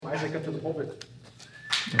Isaac up to the pulpit.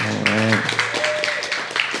 All right.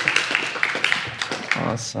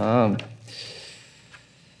 Awesome.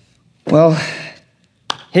 Well,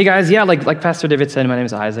 hey guys, yeah, like Pastor David said, my name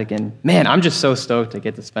is Isaac, and man, I'm just so stoked to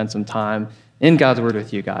get to spend some time in God's Word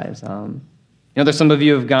with you guys. There's some of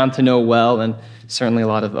you who have gotten to know well, and certainly a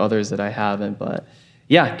lot of others that I haven't, but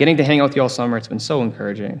yeah, getting to hang out with you all summer, it's been so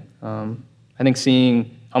encouraging. I think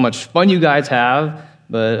seeing how much fun you guys have,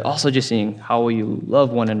 but also just seeing how you love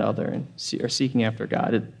one another and are seeking after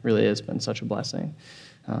God, it really has been such a blessing.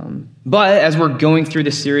 But as we're going through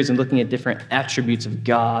this series and looking at different attributes of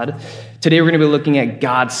God, today we're going to be looking at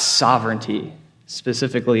God's sovereignty,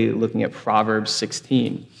 specifically looking at Proverbs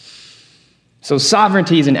 16. So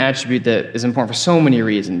sovereignty is an attribute that is important for so many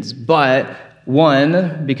reasons, but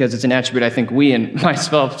one, because it's an attribute I think we, and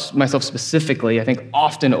myself specifically, I think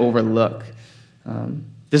often overlook.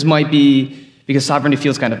 This might be because sovereignty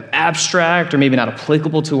feels kind of abstract or maybe not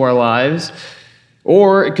applicable to our lives,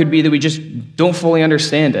 or it could be that we just don't fully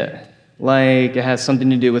understand it, like it has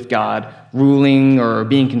something to do with God ruling or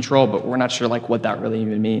being controlled, but we're not sure like what that really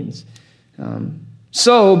even means.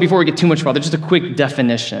 So before we get too much further, just a quick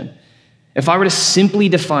definition. If I were to simply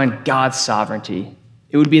define God's sovereignty,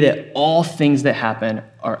 it would be that all things that happen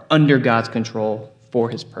are under God's control for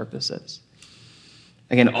his purposes.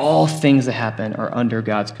 Again, all things that happen are under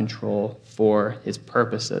God's control for his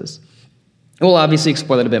purposes. We'll obviously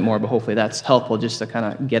explore that a bit more, but hopefully that's helpful just to kind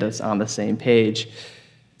of get us on the same page.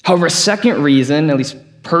 However, a second reason, at least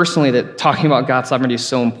personally, that talking about God's sovereignty is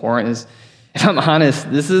so important is, if I'm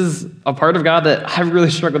honest, this is a part of God that I've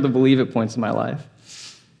really struggled to believe at points in my life.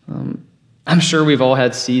 I'm sure we've all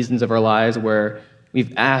had seasons of our lives where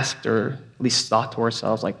we've asked or at least thought to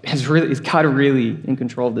ourselves, like, is God really in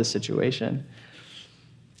control of this situation?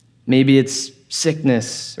 Maybe it's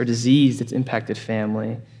sickness or disease that's impacted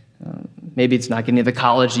family. Maybe it's not getting to the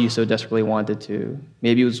college you so desperately wanted to.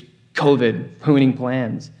 Maybe it was COVID ruining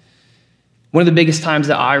plans. One of the biggest times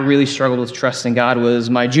that I really struggled with trusting God was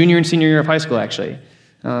my junior and senior year of high school, actually.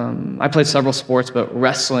 I played several sports, but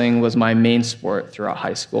wrestling was my main sport throughout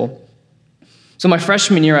high school. So my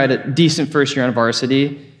freshman year, I had a decent first year on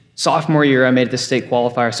varsity. Sophomore year, I made it to state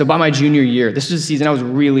qualifier. So by my junior year, this was a season I was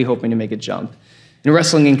really hoping to make a jump. And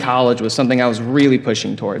wrestling in college was something I was really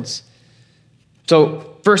pushing towards.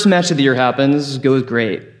 So first match of the year happens, goes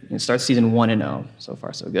great. It starts season 1-0. So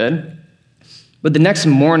far, so good. But the next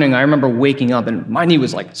morning, I remember waking up, and my knee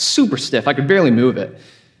was like super stiff. I could barely move it.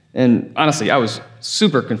 And honestly, I was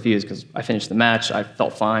super confused because I finished the match. I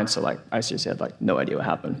felt fine, so I seriously had no idea what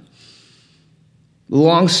happened.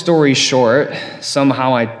 Long story short,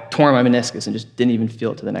 somehow I tore my meniscus and just didn't even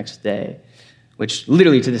feel it to the next day, which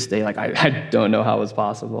literally to this day, I don't know how it was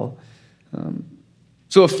possible.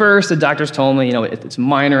 So at first, the doctors told me, if it's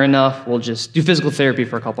minor enough, we'll just do physical therapy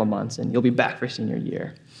for a couple of months and you'll be back for senior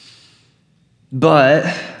year.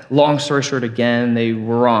 But long story short, again, they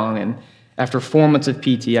were wrong. And after 4 months of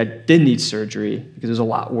PT, I did need surgery because it was a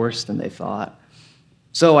lot worse than they thought.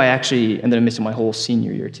 So I actually ended up missing my whole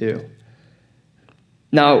senior year too.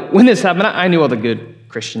 Now, when this happened, I knew all the good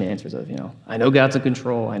Christian answers of, I know God's in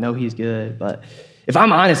control, I know he's good, but if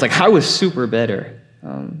I'm honest, I was super bitter.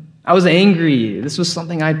 I was angry. This was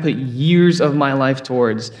something I'd put years of my life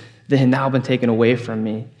towards that had now been taken away from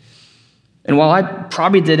me. And while I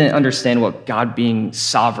probably didn't understand what God being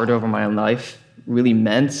sovereign over my life really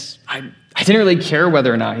meant, I didn't really care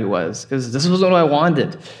whether or not he was, because this was what I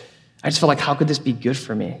wanted. I just felt like, how could this be good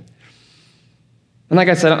for me? And like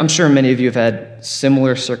I said, I'm sure many of you have had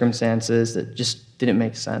similar circumstances that just didn't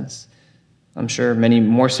make sense. I'm sure many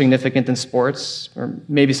more significant than sports, or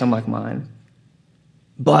maybe some like mine.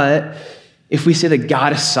 But if we say that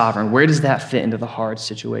God is sovereign, where does that fit into the hard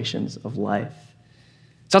situations of life?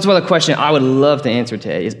 So that's why the question I would love to answer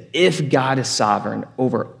today is, if God is sovereign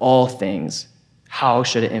over all things, how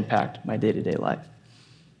should it impact my day-to-day life?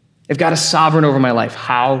 If God is sovereign over my life,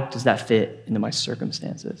 how does that fit into my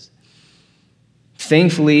circumstances?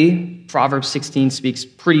 Thankfully, Proverbs 16 speaks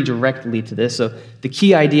pretty directly to this. So the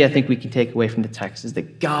key idea I think we can take away from the text is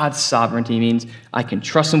that God's sovereignty means I can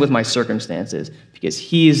trust him with my circumstances because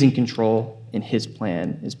he is in control and his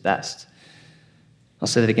plan is best. I'll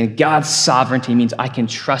say that again. God's sovereignty means I can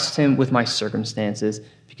trust him with my circumstances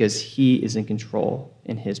because he is in control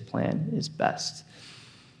and his plan is best.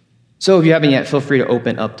 So if you haven't yet, feel free to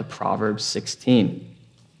open up to Proverbs 16.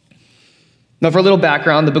 Now, for a little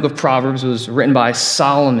background, the book of Proverbs was written by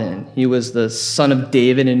Solomon. He was the son of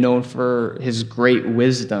David and known for his great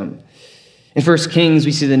wisdom. In 1 Kings,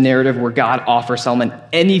 we see the narrative where God offers Solomon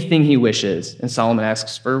anything he wishes, and Solomon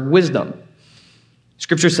asks for wisdom.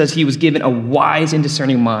 Scripture says he was given a wise and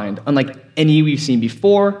discerning mind, unlike any we've seen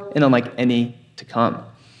before and unlike any to come.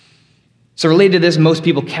 So related to this, most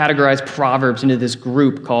people categorize Proverbs into this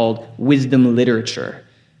group called wisdom literature.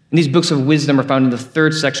 And these books of wisdom are found in the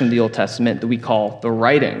third section of the Old Testament that we call the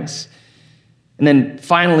writings. And then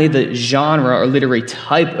finally, the genre or literary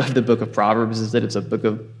type of the book of Proverbs is that it's a book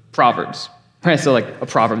of Proverbs. Right? So like a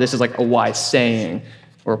proverb, this is like a wise saying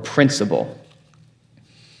or a principle.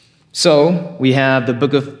 So we have the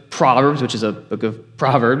book of Proverbs, which is a book of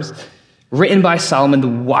Proverbs, written by Solomon, the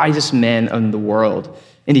wisest man in the world.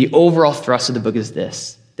 And the overall thrust of the book is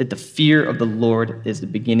this, that the fear of the Lord is the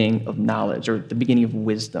beginning of knowledge, or the beginning of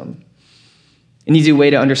wisdom. An easy way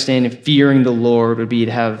to understand fearing the Lord would be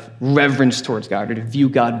to have reverence towards God, or to view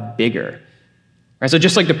God bigger. Right? So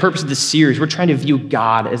just like the purpose of this series, we're trying to view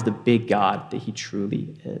God as the big God that he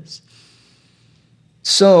truly is.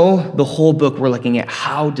 So the whole book, we're looking at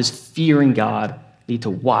how does fearing God lead to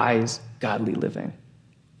wise, godly living?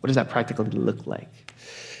 What does that practically look like?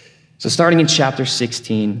 So starting in chapter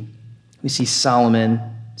 16, we see Solomon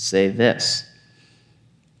say this: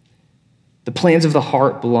 "The plans of the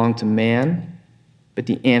heart belong to man, but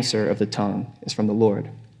the answer of the tongue is from the Lord.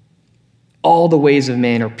 All the ways of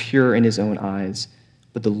man are pure in his own eyes,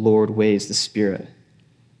 but the Lord weighs the spirit.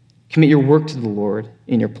 Commit your work to the Lord,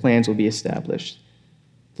 and your plans will be established.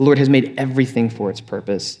 The Lord has made everything for its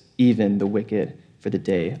purpose, even the wicked for the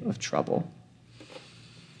day of trouble."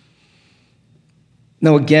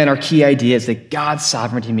 Now, again, our key idea is that God's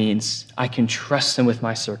sovereignty means I can trust him with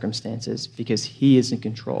my circumstances because he is in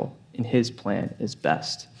control and his plan is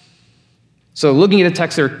best. So looking at the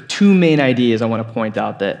text, there are two main ideas I want to point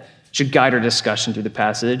out that should guide our discussion through the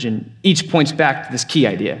passage, and each points back to this key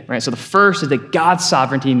idea, right? So the first is that God's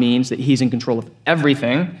sovereignty means that he's in control of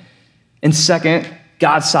everything. And second,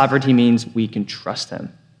 God's sovereignty means we can trust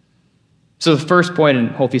him. So the first point, and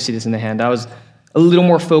hopefully you see this in the handout, is a little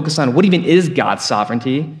more focused on what even is God's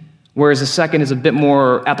sovereignty, whereas the second is a bit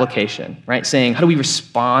more application, right? Saying, how do we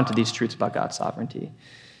respond to these truths about God's sovereignty?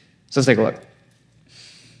 So let's take a look.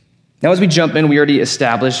 Now, as we jump in, we already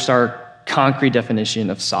established our concrete definition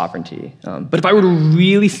of sovereignty. But if I were to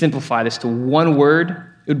really simplify this to one word,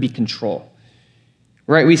 it would be control.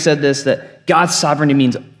 Right? We said this, that God's sovereignty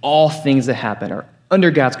means all things that happen are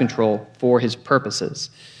under God's control for his purposes.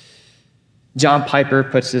 John Piper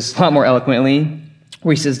puts this a lot more eloquently,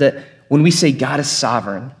 where he says that when we say God is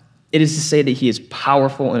sovereign, it is to say that he is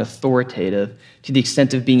powerful and authoritative to the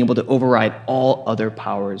extent of being able to override all other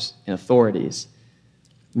powers and authorities.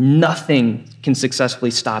 Nothing can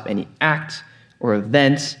successfully stop any act or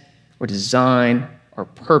event or design or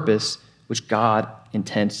purpose which God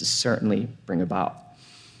intends to certainly bring about.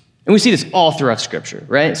 And we see this all throughout Scripture,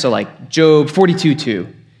 right? So like Job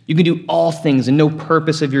 42:2. You can do all things, and no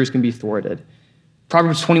purpose of yours can be thwarted.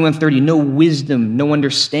 Proverbs 21:30, no wisdom, no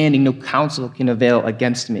understanding, no counsel can avail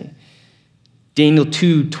against me. Daniel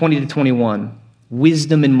 2:20-21,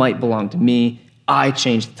 wisdom and might belong to me. I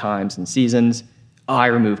change the times and seasons. I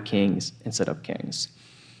remove kings and set up kings.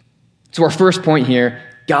 So our first point here,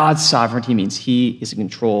 God's sovereignty means he is in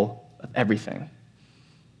control of everything.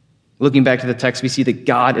 Looking back to the text, we see that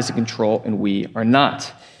God is in control and we are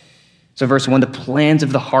not. So verse 1, the plans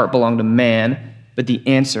of the heart belong to man, but the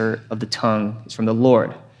answer of the tongue is from the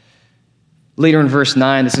Lord. Later in verse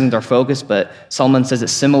 9, this isn't our focus, but Solomon says it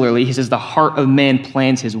similarly. He says, the heart of man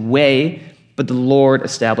plans his way, but the Lord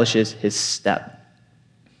establishes his step.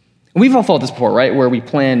 And we've all felt this before, right? Where we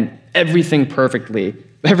plan everything perfectly,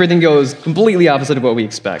 but everything goes completely opposite of what we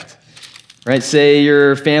expect, right? Say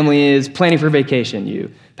your family is planning for vacation.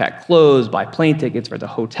 You pack clothes, buy plane tickets for the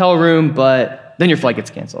hotel room, but then your flight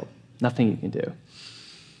gets canceled. Nothing you can do.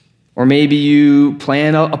 Or maybe you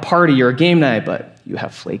plan a party or a game night, but you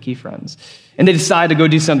have flaky friends, and they decide to go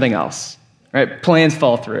do something else, right? Plans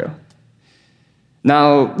fall through.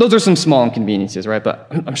 Now, those are some small inconveniences, right? But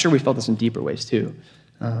I'm sure we felt this in deeper ways too.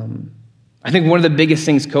 I think one of the biggest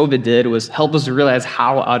things COVID did was help us to realize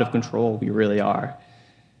how out of control we really are.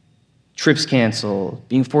 Trips canceled,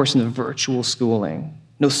 being forced into virtual schooling,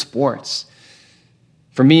 no sports.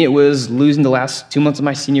 For me, it was losing the last 2 months of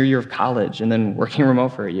my senior year of college and then working remote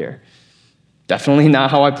for a year. Definitely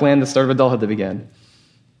not how I planned the start of adulthood to begin.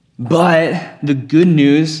 But the good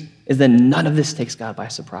news is that none of this takes God by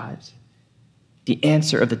surprise. The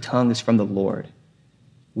answer of the tongue is from the Lord.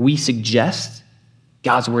 We suggest,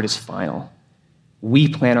 God's word is final. We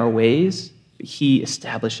plan our ways, but he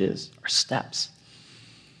establishes our steps.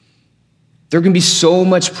 There can be so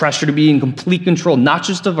much pressure to be in complete control, not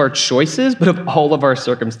just of our choices, but of all of our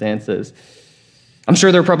circumstances. I'm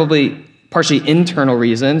sure there are probably partially internal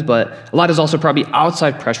reasons, but a lot is also probably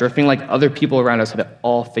outside pressure, feeling like other people around us have it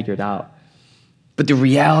all figured out. But the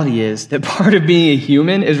reality is that part of being a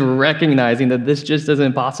human is recognizing that this just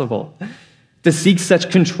isn't possible. To seek such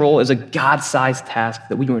control is a God-sized task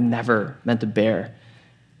that we were never meant to bear.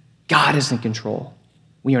 God is in control.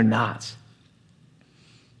 We are not.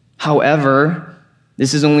 However,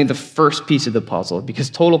 this is only the first piece of the puzzle, because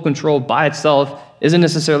total control by itself isn't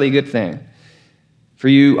necessarily a good thing. For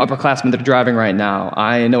you upperclassmen that are driving right now,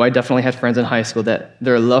 I know I definitely had friends in high school that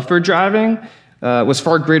their love for driving was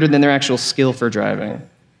far greater than their actual skill for driving.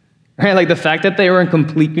 Right? Like the fact that they were in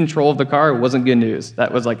complete control of the car wasn't good news.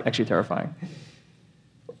 That was like actually terrifying.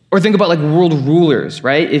 Or think about like world rulers,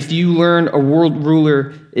 right? If you learn a world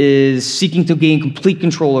ruler is seeking to gain complete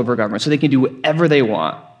control over government so they can do whatever they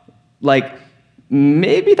want, like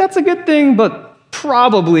maybe that's a good thing, but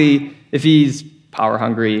probably if he's power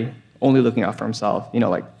hungry, only looking out for himself,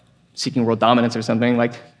 like seeking world dominance or something,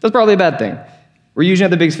 like that's probably a bad thing. We're usually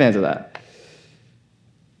not the biggest fans of that.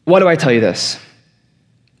 Why do I tell you this?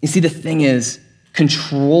 You see, the thing is,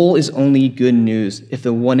 control is only good news if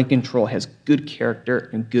the one in control has good character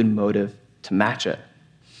and good motive to match it,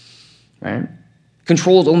 right?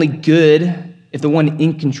 Control is only good if the one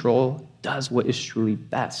in control does what is truly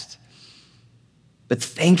best. But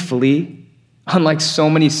thankfully, unlike so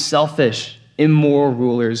many selfish, immoral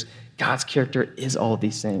rulers, God's character is all of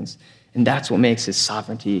these things. And that's what makes his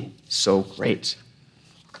sovereignty so great.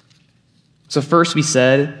 So first we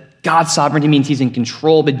said, God's sovereignty means he's in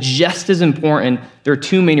control, but just as important, there are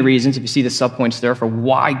two main reasons, if you see the subpoints there, for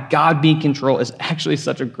why God being in control is actually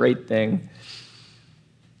such a great thing.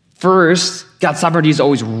 First, God's sovereignty is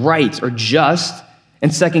always right or just,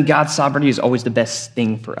 and second, God's sovereignty is always the best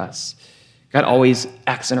thing for us. God always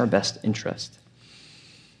acts in our best interest.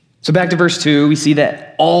 So back to verse 2, we see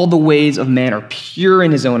that all the ways of man are pure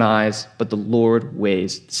in his own eyes, but the Lord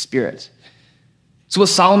weighs the Spirit. So what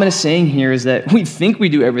Solomon is saying here is that we think we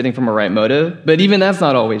do everything from a right motive, but even that's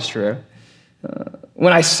not always true.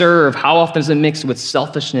 When I serve, how often is it mixed with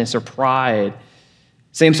selfishness or pride?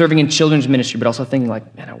 Say I'm serving in children's ministry, but also thinking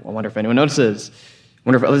like, man, I wonder if anyone notices. I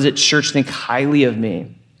wonder if others at church think highly of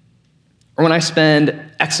me. Or when I spend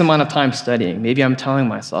X amount of time studying, maybe I'm telling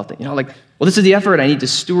myself that, well, this is the effort. I need to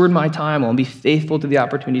steward my time and be faithful to the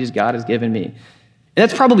opportunities God has given me. And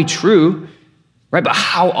that's probably true, right? But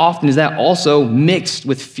how often is that also mixed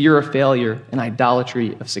with fear of failure and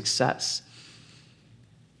idolatry of success?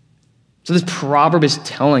 So this proverb is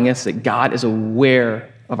telling us that God is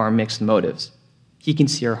aware of our mixed motives. He can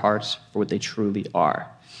see our hearts for what they truly are.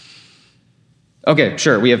 Okay,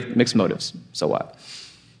 sure, we have mixed motives. So what?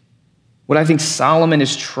 What I think Solomon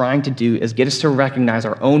is trying to do is get us to recognize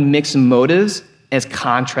our own mixed motives as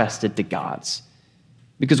contrasted to God's.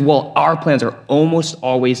 Because while our plans are almost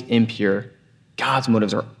always impure, God's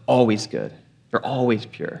motives are always good. They're always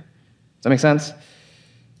pure. Does that make sense?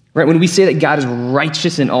 Right? When we say that God is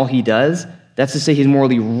righteous in all he does, that's to say he's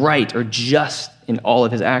morally right or just in all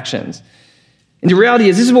of his actions. And the reality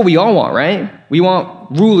is, this is what we all want, right? We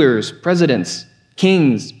want rulers, presidents,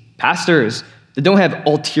 kings, pastors that don't have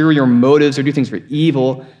ulterior motives or do things for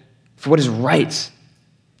evil, for what is right.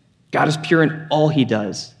 God is pure in all he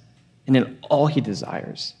does and in all he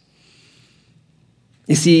desires.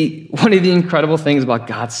 You see, one of the incredible things about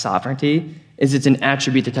God's sovereignty is it's an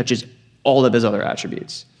attribute that touches all of his other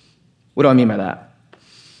attributes. What do I mean by that?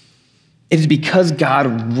 It is because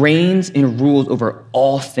God reigns and rules over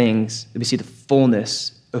all things that we see the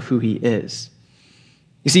fullness of who he is.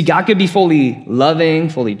 You see, God could be fully loving,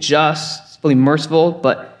 fully just, fully merciful,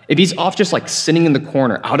 but if he's off just like sitting in the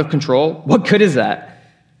corner, out of control, what good is that?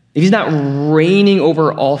 If he's not reigning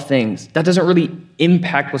over all things, that doesn't really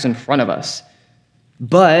impact what's in front of us.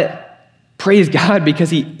 But praise God because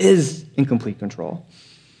he is in complete control.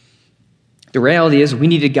 The reality is we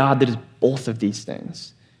need a God that is both of these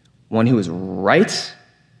things. One who is right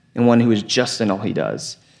and one who is just in all he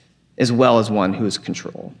does, as well as one who is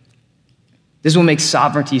control. This will make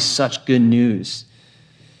sovereignty such good news.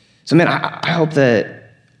 So, man, I hope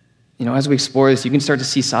that, as we explore this, you can start to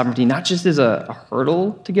see sovereignty not just as a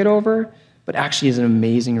hurdle to get over, but actually as an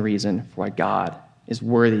amazing reason for why God is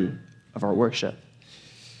worthy of our worship.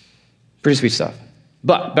 Pretty sweet stuff.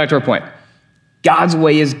 But back to our point. God's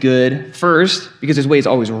way is good, first, because his way is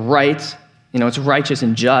always right. It's righteous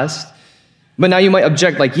and just. But now you might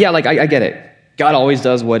object, I get it. God always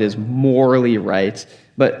does what is morally right.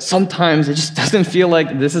 But sometimes it just doesn't feel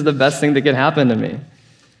like this is the best thing that could happen to me.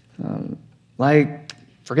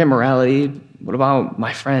 Forget morality. What about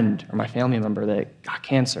my friend or my family member that got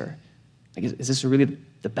cancer? Is this really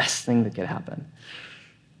the best thing that could happen?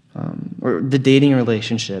 or the dating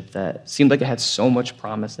relationship that seemed like it had so much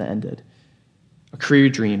promise that ended, a career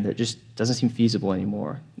dream that just doesn't seem feasible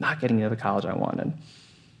anymore, not getting into the college I wanted.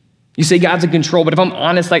 You say God's in control, but if I'm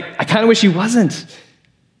honest, I kind of wish he wasn't.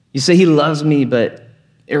 You say he loves me, but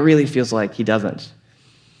it really feels like he doesn't.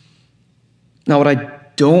 Now, what I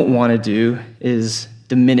don't want to do is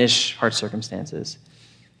diminish hard circumstances.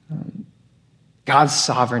 God's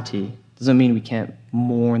sovereignty doesn't mean we can't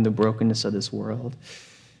mourn the brokenness of this world.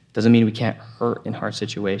 Doesn't mean we can't hurt in hard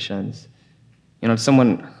situations.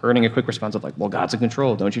 Someone hurting, a quick response of well, God's in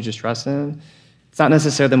control. Don't you just trust him? It's not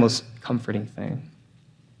necessarily the most comforting thing.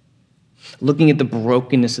 Looking at the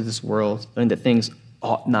brokenness of this world and that things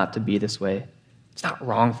ought not to be this way, it's not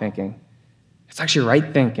wrong thinking. It's actually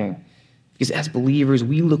right thinking. Because as believers,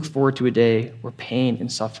 we look forward to a day where pain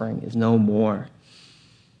and suffering is no more.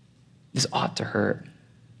 This ought to hurt.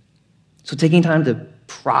 So taking time to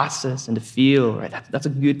process and to feel, right, that's a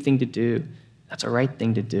good thing to do. That's a right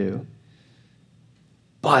thing to do.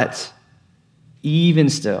 But even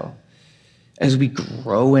still, as we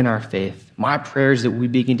grow in our faith, my prayer is that we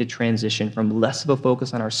begin to transition from less of a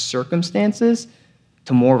focus on our circumstances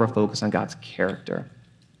to more of a focus on God's character.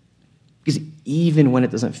 Because even when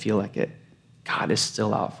it doesn't feel like it, God is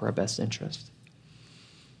still out for our best interest.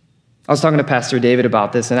 I was talking to Pastor David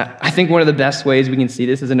about this, and I think one of the best ways we can see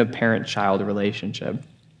this is in a parent-child relationship.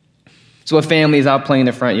 So a family is out playing in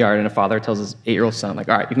the front yard, and a father tells his 8-year-old son, all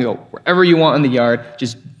right, you can go wherever you want in the yard,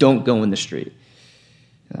 just don't go in the street.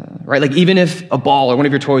 Right? Even if a ball or one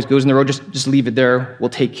of your toys goes in the road, just leave it there. We'll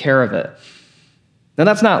take care of it. Now,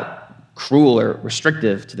 that's not cruel or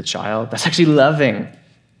restrictive to the child. That's actually loving.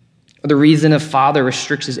 The reason a father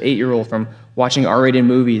restricts his 8-year-old from watching R-rated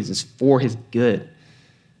movies is for his good.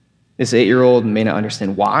 This 8-year-old may not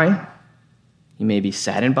understand why. He may be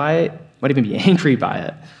saddened by it, might even be angry by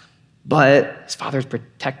it, but his father is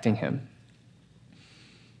protecting him.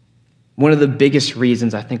 One of the biggest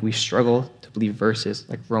reasons I think we struggle to believe verses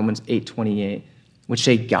like Romans 8:28, which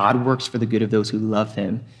say God works for the good of those who love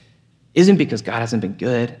him, isn't because God hasn't been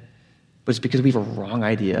good, but it's because we have a wrong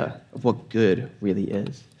idea of what good really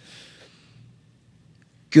is.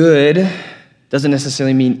 Good doesn't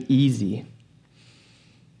necessarily mean easy.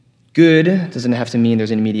 Good doesn't have to mean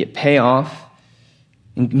there's an immediate payoff.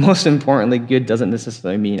 And most importantly, good doesn't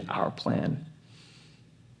necessarily mean our plan.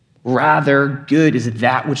 Rather, good is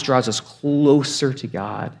that which draws us closer to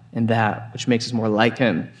God and that which makes us more like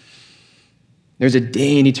him. There's a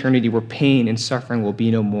day in eternity where pain and suffering will be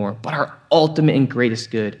no more, but our ultimate and greatest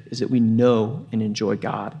good is that we know and enjoy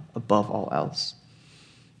God above all else.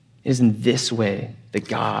 It is in this way that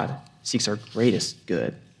God seeks our greatest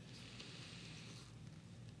good.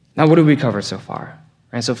 Now, what have we covered so far?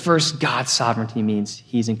 Right, so first, God's sovereignty means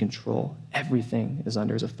he's in control. Everything is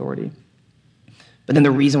under his authority. But then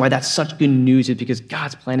the reason why that's such good news is because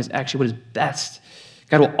God's plan is actually what is best.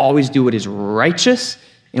 God will always do what is righteous,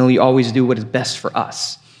 and he'll always do what is best for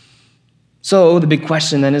us. So the big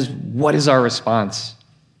question then is, what is our response?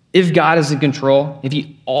 If God is in control, if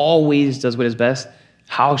he always does what is best,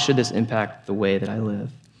 how should this impact the way that I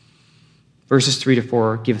live? Verses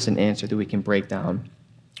 3-4 give us an answer that we can break down.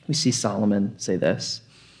 We see Solomon say this: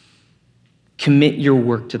 commit your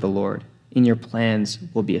work to the Lord, and your plans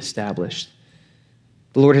will be established.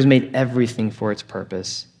 The Lord has made everything for its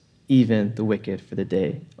purpose, even the wicked for the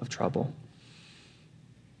day of trouble.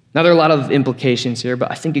 Now, there are a lot of implications here,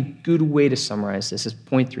 but I think a good way to summarize this is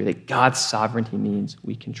point 3, that God's sovereignty means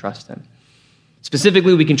we can trust him.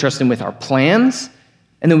 Specifically, we can trust him with our plans,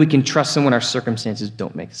 and then we can trust him when our circumstances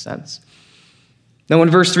don't make sense. Now, when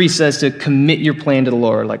verse 3 says to commit your plan to the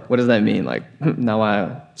Lord, what does that mean? Now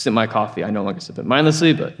I sip my coffee, I no longer sip it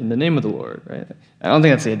mindlessly, but in the name of the Lord, right? I don't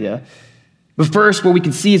think that's the idea. But first, what we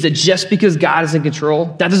can see is that just because God is in control,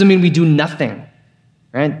 that doesn't mean we do nothing,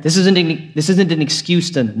 right? This isn't an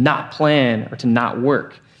excuse to not plan or to not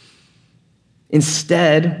work.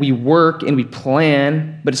 Instead, we work and we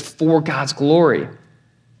plan, but it's for God's glory.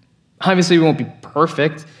 Obviously, we won't be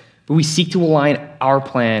perfect, but we seek to align our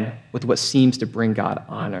plan with what seems to bring God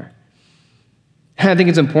honor. And I think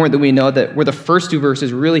it's important that we know that where the first 2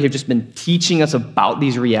 verses really have just been teaching us about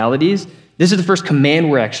these realities, this is the first command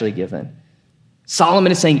we're actually given.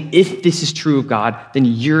 Solomon is saying, if this is true of God, then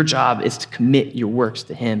your job is to commit your works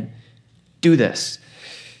to him. Do this.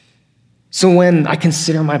 So when I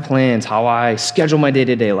consider my plans, how I schedule my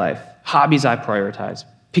day-to-day life, hobbies I prioritize,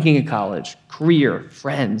 picking a college, career,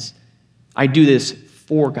 friends, I do this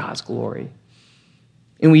for God's glory.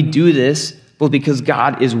 And we do this both because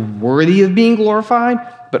God is worthy of being glorified,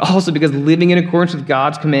 but also because living in accordance with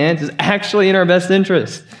God's commands is actually in our best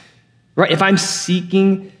interest. right? If I'm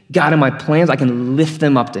seeking God in my plans, I can lift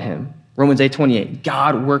them up to him. Romans 8:28,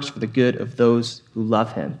 God works for the good of those who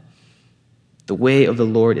love him. The way of the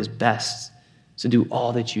Lord is best, so do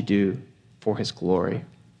all that you do for his glory.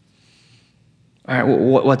 All right,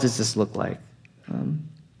 what does this look like?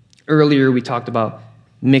 Earlier, we talked about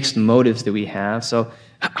mixed motives that we have. So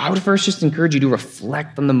I would first just encourage you to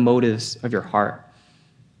reflect on the motives of your heart.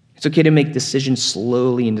 It's okay to make decisions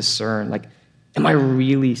slowly and discern, like, am I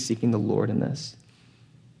really seeking the Lord in this?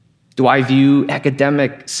 Do I view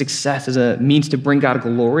academic success as a means to bring God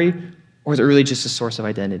glory, or is it really just a source of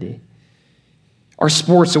identity? Are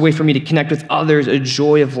sports a way for me to connect with others, a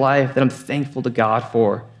joy of life that I'm thankful to God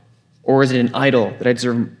for? Or is it an idol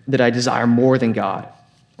that I desire more than God?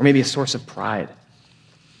 Or maybe a source of pride?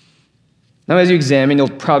 Now, as you examine, you'll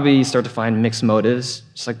probably start to find mixed motives,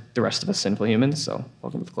 just like the rest of us sinful humans, so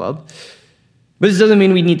welcome to the club. But this doesn't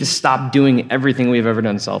mean we need to stop doing everything we've ever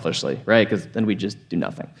done selfishly, right? Because then we just do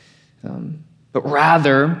nothing. But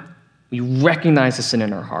rather, we recognize the sin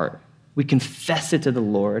in our heart. We confess it to the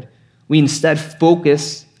Lord. We instead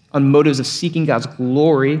focus on motives of seeking God's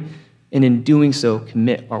glory, and in doing so,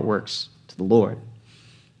 commit our works to the Lord.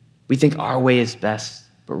 We think our way is best,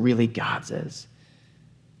 but really God's is.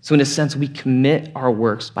 So in a sense, we commit our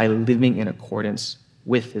works by living in accordance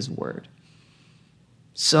with his word.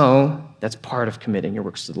 So that's part of committing your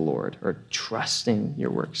works to the Lord, or trusting your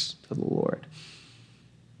works to the Lord.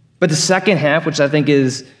 But the second half, which I think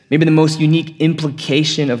is maybe the most unique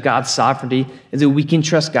implication of God's sovereignty, is that we can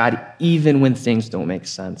trust God even when things don't make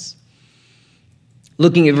sense.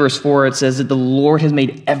 Looking at verse 4, it says that the Lord has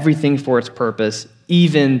made everything for its purpose,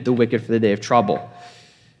 even the wicked for the day of trouble.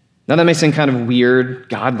 Now that may seem kind of weird,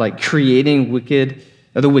 God like creating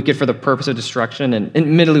the wicked for the purpose of destruction, and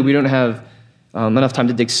admittedly we don't have enough time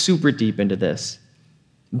to dig super deep into this.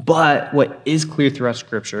 But what is clear throughout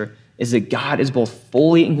Scripture is that God is both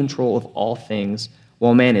fully in control of all things,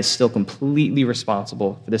 while man is still completely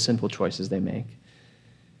responsible for the sinful choices they make.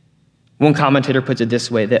 One commentator puts it this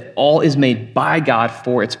way, that all is made by God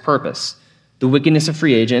for its purpose. The wickedness of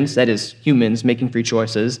free agents, that is, humans making free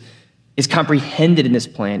choices, is comprehended in this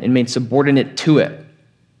plan and made subordinate to it.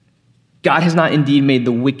 God has not indeed made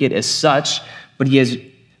the wicked as such, but he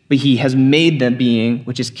has made them being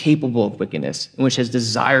which is capable of wickedness and which has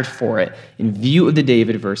desired for it in view of the day of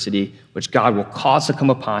adversity, which God will cause to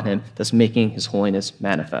come upon him, thus making his holiness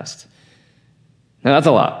manifest. Now that's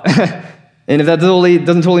a lot. And if that doesn't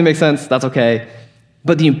totally make sense, that's okay.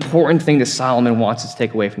 But the important thing that Solomon wants us to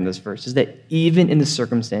take away from this verse is that even in the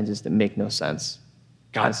circumstances that make no sense,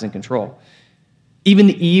 God is in control. Even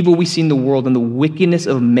the evil we see in the world and the wickedness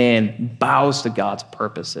of man bows to God's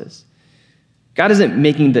purposes. God isn't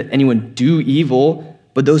making anyone do evil,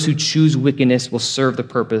 but those who choose wickedness will serve the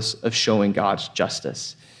purpose of showing God's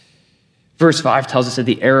justice. Verse 5 tells us that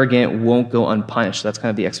the arrogant won't go unpunished. That's kind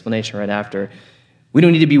of the explanation right after. We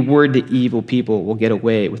don't need to be worried that evil people will get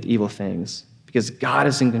away with evil things because God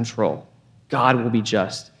is in control. God will be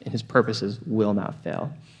just, and his purposes will not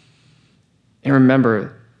fail. And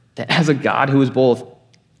remember that as a God who is both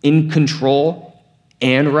in control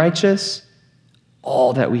and righteous,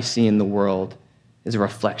 all that we see in the world is a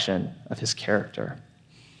reflection of his character.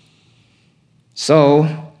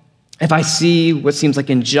 So, if I see what seems like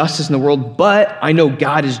injustice in the world, but I know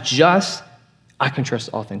God is just, I can trust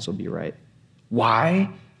all things will be right. Why?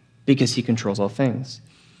 Because he controls all things.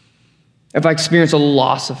 If I experience a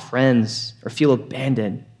loss of friends or feel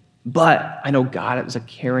abandoned, but I know God is a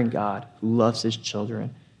caring God who loves his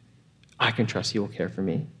children, I can trust he will care for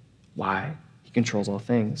me. Why? He controls all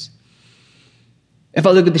things. If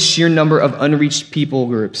I look at the sheer number of unreached people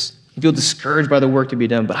groups, I feel discouraged by the work to be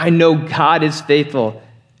done, but I know God is faithful.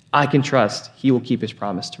 I can trust he will keep his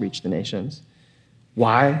promise to reach the nations.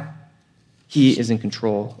 Why? He is in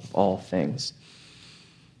control of all things.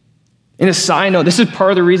 And a side note, this is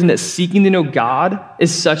part of the reason that seeking to know God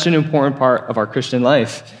is such an important part of our Christian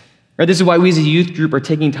life. Right? This is why we as a youth group are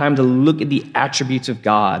taking time to look at the attributes of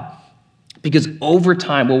God. Because over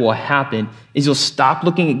time, what will happen is you'll stop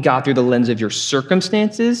looking at God through the lens of your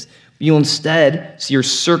circumstances, but you'll instead see your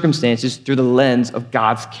circumstances through the lens of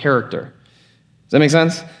God's character. Does that make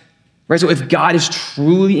sense? Right? So if God is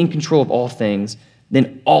truly in control of all things,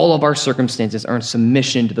 then all of our circumstances are in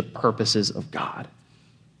submission to the purposes of God.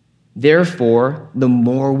 Therefore, the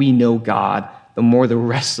more we know God, the more the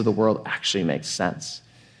rest of the world actually makes sense.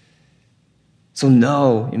 So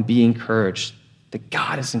know and be encouraged that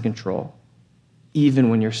God is in control, even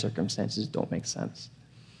when your circumstances don't make sense.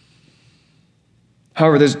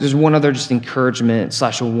 However, there's one other just encouragement /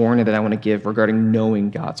 a warning that I want to give regarding knowing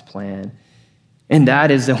God's plan. And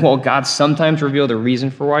that is that while God sometimes reveals the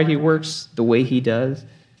reason for why he works the way he does,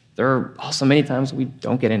 there are also many times we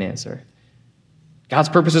don't get an answer. God's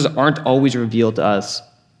purposes aren't always revealed to us,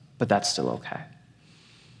 but that's still okay.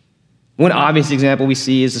 One obvious example we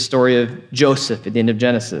see is the story of Joseph at the end of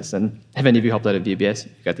Genesis. And have any of you helped out at VBS?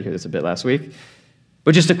 You got to hear this a bit last week.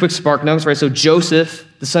 But just a quick spark notes, right? So Joseph,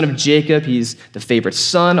 the son of Jacob, he's the favorite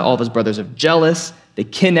son. All of his brothers are jealous. They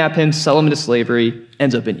kidnap him, sell him into slavery,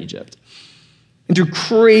 ends up in Egypt. And through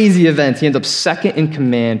crazy events, he ends up second in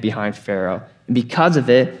command behind Pharaoh. And because of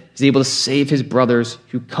it, he's able to save his brothers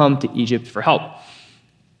who come to Egypt for help.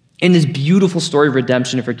 In this beautiful story of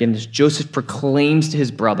redemption and forgiveness, Joseph proclaims to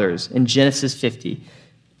his brothers in Genesis 50,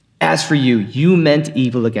 "As for you, you meant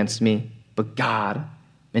evil against me, but God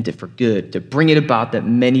meant it for good, to bring it about that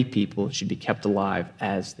many people should be kept alive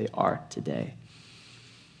as they are today."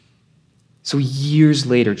 So years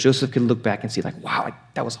later, Joseph could look back and see, like, wow,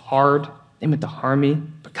 that was hard. They meant to harm me,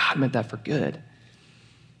 but God meant that for good.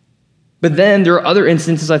 But then there are other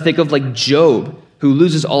instances I think of, like Job, who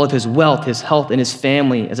loses all of his wealth, his health, and his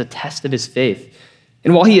family as a test of his faith.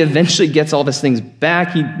 And while he eventually gets all of his things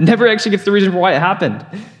back, he never actually gets the reason for why it happened.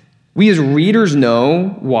 We as readers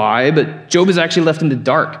know why, but Job is actually left in the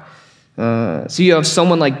dark. So you have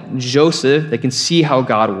someone like Joseph that can see how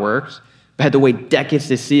God works, but had to wait decades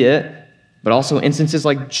to see it, but also instances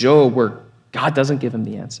like Job where God doesn't give him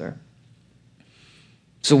the answer.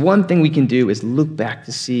 So one thing we can do is look back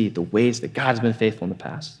to see the ways that God has been faithful in the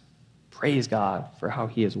past. Praise God for how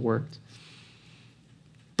he has worked.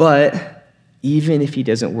 But even if he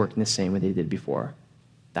doesn't work in the same way that he did before,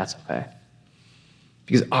 that's okay.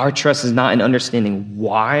 Because our trust is not in understanding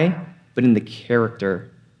why, but in the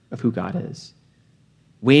character of who God is.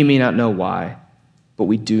 We may not know why, but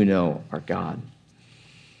we do know our God.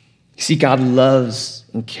 You see, God loves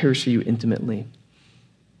and cares for you intimately.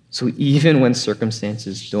 So even when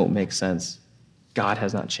circumstances don't make sense, God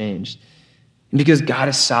has not changed. And because God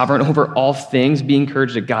is sovereign over all things, be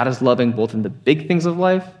encouraged that God is loving both in the big things of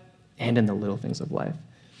life and in the little things of life.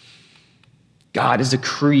 God is the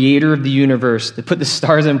creator of the universe that put the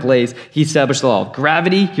stars in place. He established the law of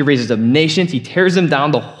gravity. He raises up nations. He tears them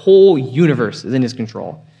down. The whole universe is in his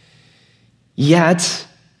control. Yet,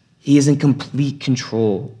 he is in complete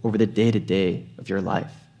control over the day-to-day of your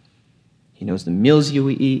life. He knows the meals you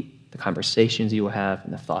will eat, the conversations you will have,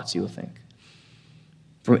 and the thoughts you will think.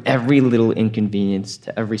 From every little inconvenience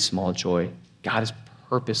to every small joy, God is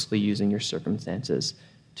purposely using your circumstances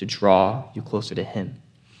to draw you closer to him.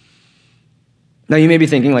 Now, you may be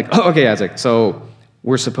thinking, like, oh, okay, Isaac, so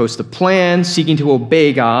we're supposed to plan, seeking to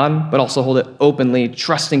obey God, but also hold it openly,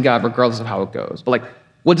 trusting God regardless of how it goes. But, like,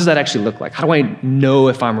 what does that actually look like? How do I know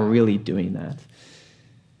if I'm really doing that?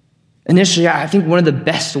 Initially, I think one of the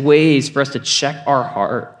best ways for us to check our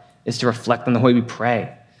heart is to reflect on the way we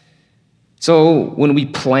pray. So when we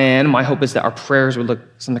plan, my hope is that our prayers would look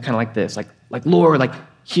something kind of like this, like Lord, like,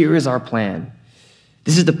 here is our plan.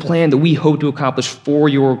 This is the plan that we hope to accomplish for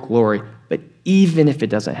your glory. But even if it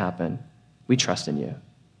doesn't happen, we trust in you.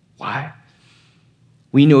 Why?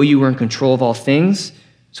 We know you are in control of all things,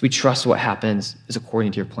 so we trust what happens is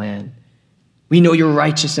according to your plan. We know you're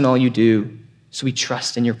righteous in all you do, so we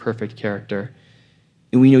trust in your perfect character.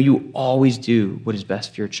 And we know you always do what is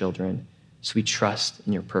best for your children, so we trust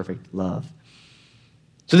in your perfect love.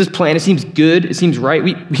 So this plan, it seems good, it seems right.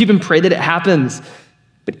 We even pray that it happens.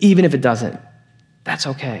 But even if it doesn't, that's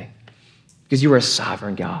okay, because you are a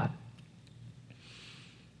sovereign God.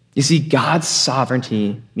 You see, God's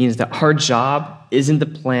sovereignty means that our job isn't to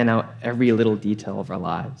plan out every little detail of our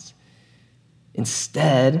lives.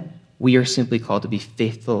 Instead, we are simply called to be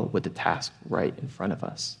faithful with the task right in front of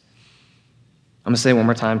us. I'm going to say it one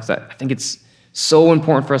more time because I think it's so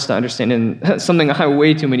important for us to understand, and something I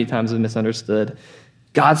way too many times have misunderstood.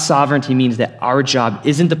 God's sovereignty means that our job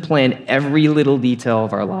isn't to plan every little detail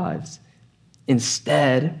of our lives.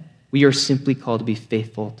 Instead, we are simply called to be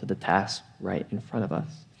faithful to the task right in front of us.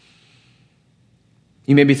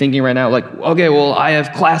 You may be thinking right now, like, okay, well, I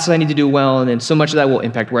have classes I need to do well, and then so much of that will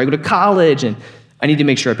impact where I go to college, and I need to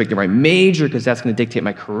make sure I pick the right major because that's going to dictate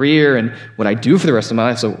my career and what I do for the rest of my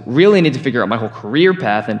life. So really I need to figure out my whole career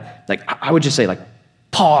path. And like, I would just say, like,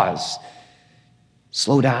 pause,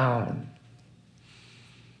 slow down,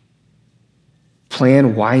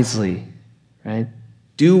 plan wisely, right?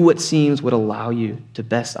 Do what seems would allow you to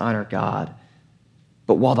best honor God.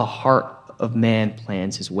 But while the heart of man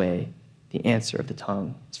plans his way, the answer of the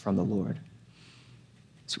tongue is from the Lord.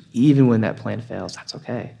 So even when that plan fails, that's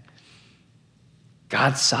okay.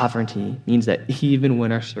 God's sovereignty means that even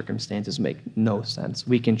when our circumstances make no sense,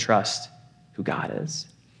 we can trust who God is.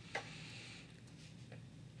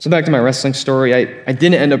 So back to my wrestling story. I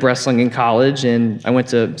didn't end up wrestling in college, and I went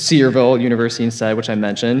to Cedarville University instead, which I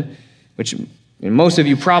mentioned, which most of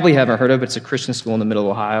you probably haven't heard of. It's a Christian school in the middle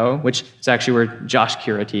of Ohio, which is actually where Josh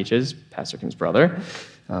Kira teaches, Pastor King's brother.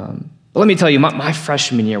 But let me tell you, my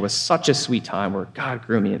freshman year was such a sweet time where God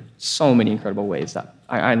grew me in so many incredible ways that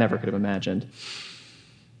I never could have imagined.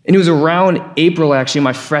 And it was around April, actually,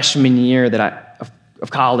 my freshman year of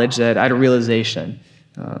college, that I had a realization.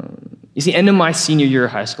 You see, end of my senior year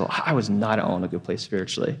of high school, I was not at all in a good place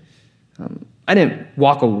spiritually. I didn't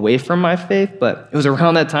walk away from my faith, but it was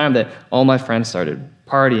around that time that all my friends started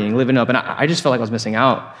partying, living up, and I just felt like I was missing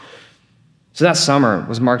out. So that summer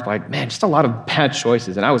was marked by, just a lot of bad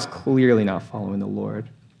choices, and I was clearly not following the Lord.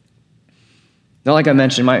 Now, like I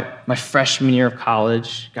mentioned, my freshman year of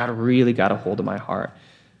college, God really got a hold of my heart.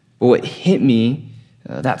 But what hit me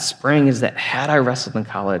that spring is that had I wrestled in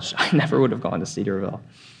college, I never would have gone to Cedarville.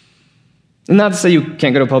 And not to say you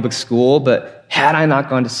can't go to public school, but had I not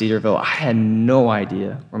gone to Cedarville, I had no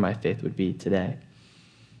idea where my faith would be today.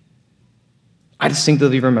 I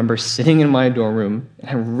distinctly remember sitting in my dorm room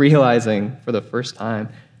and realizing for the first time,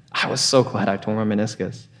 I was so glad I tore my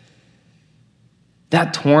meniscus.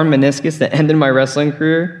 That torn meniscus that ended my wrestling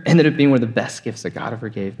career ended up being one of the best gifts that God ever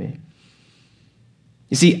gave me.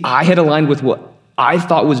 You see, I had aligned with what I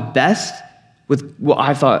thought was best with what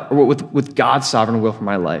I thought, or with God's sovereign will for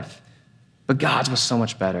my life. But God's was so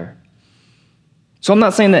much better. So I'm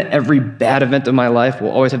not saying that every bad event of my life will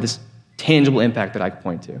always have this tangible impact that I can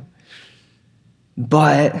point to.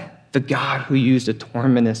 But the God who used a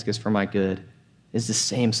torn meniscus for my good is the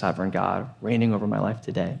same sovereign God reigning over my life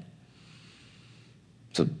today.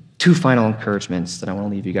 So 2 final encouragements that I want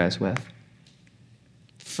to leave you guys with.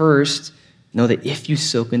 First, know that if you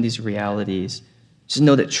soak in these realities, just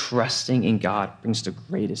know that trusting in God brings the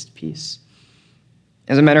greatest peace.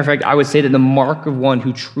 As a matter of fact, I would say that the mark of one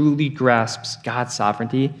who truly grasps God's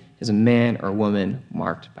sovereignty is a man or woman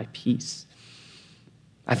marked by peace.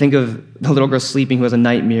 I think of the little girl sleeping who has a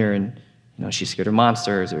nightmare and she's scared of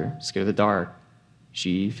monsters or scared of the dark.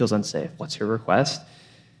 She feels unsafe. What's her request?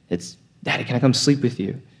 It's, Daddy, can I come sleep with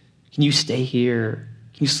you? Can you stay here?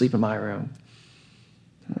 Can you sleep in my room?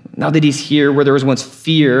 Now that he's here where there was once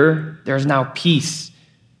fear, there's now peace.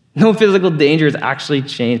 No physical danger has actually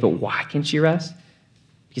changed, but why can she rest?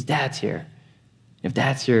 Because Dad's here. If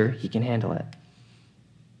Dad's here, he can handle it.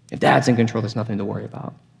 If Dad's in control, there's nothing to worry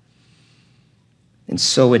about. And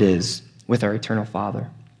so it is with our eternal Father.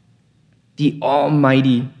 The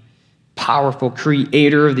almighty, powerful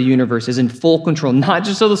creator of the universe is in full control, not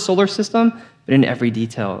just of the solar system, but in every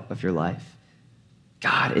detail of your life.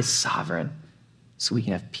 God is sovereign, so we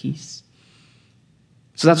can have peace.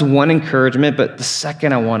 So that's one encouragement, but the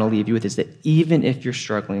second I want to leave you with is that even if you're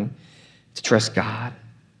struggling to trust God,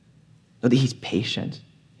 know that he's patient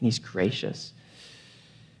and he's gracious.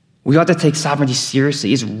 We ought to take sovereignty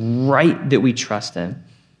seriously. It's right that we trust him.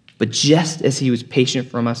 But just as he was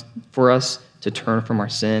patient for us to turn from our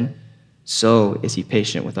sin, so is he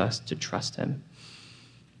patient with us to trust him.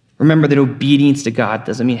 Remember that obedience to God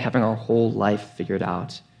doesn't mean having our whole life figured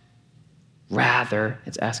out. Rather,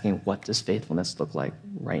 it's asking, what does faithfulness look like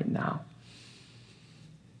right now?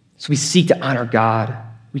 So we seek to honor God.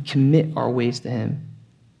 We commit our ways to him.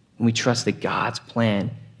 And we trust that God's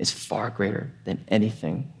plan is far greater than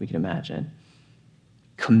anything we can imagine.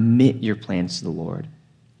 Commit your plans to the Lord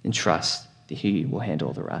and trust that he will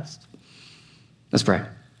handle the rest. Let's pray.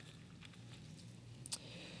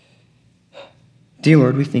 Dear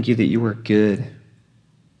Lord, we thank you that you are good.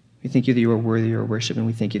 We thank you that you are worthy of our worship, and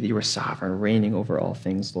we thank you that you are sovereign, reigning over all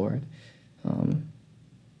things, Lord.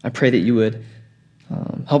 I pray that you would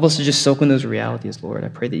help us to just soak in those realities, Lord. I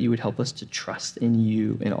pray that you would help us to trust in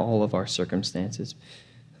you in all of our circumstances.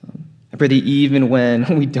 I pray that even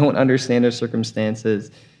when we don't understand our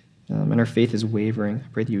circumstances and our faith is wavering, I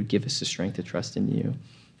pray that you would give us the strength to trust in you.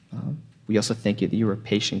 We also thank you that you are a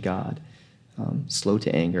patient God, slow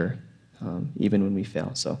to anger, even when we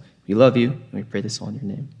fail. So we love you, and we pray this all in your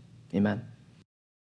name. Amen.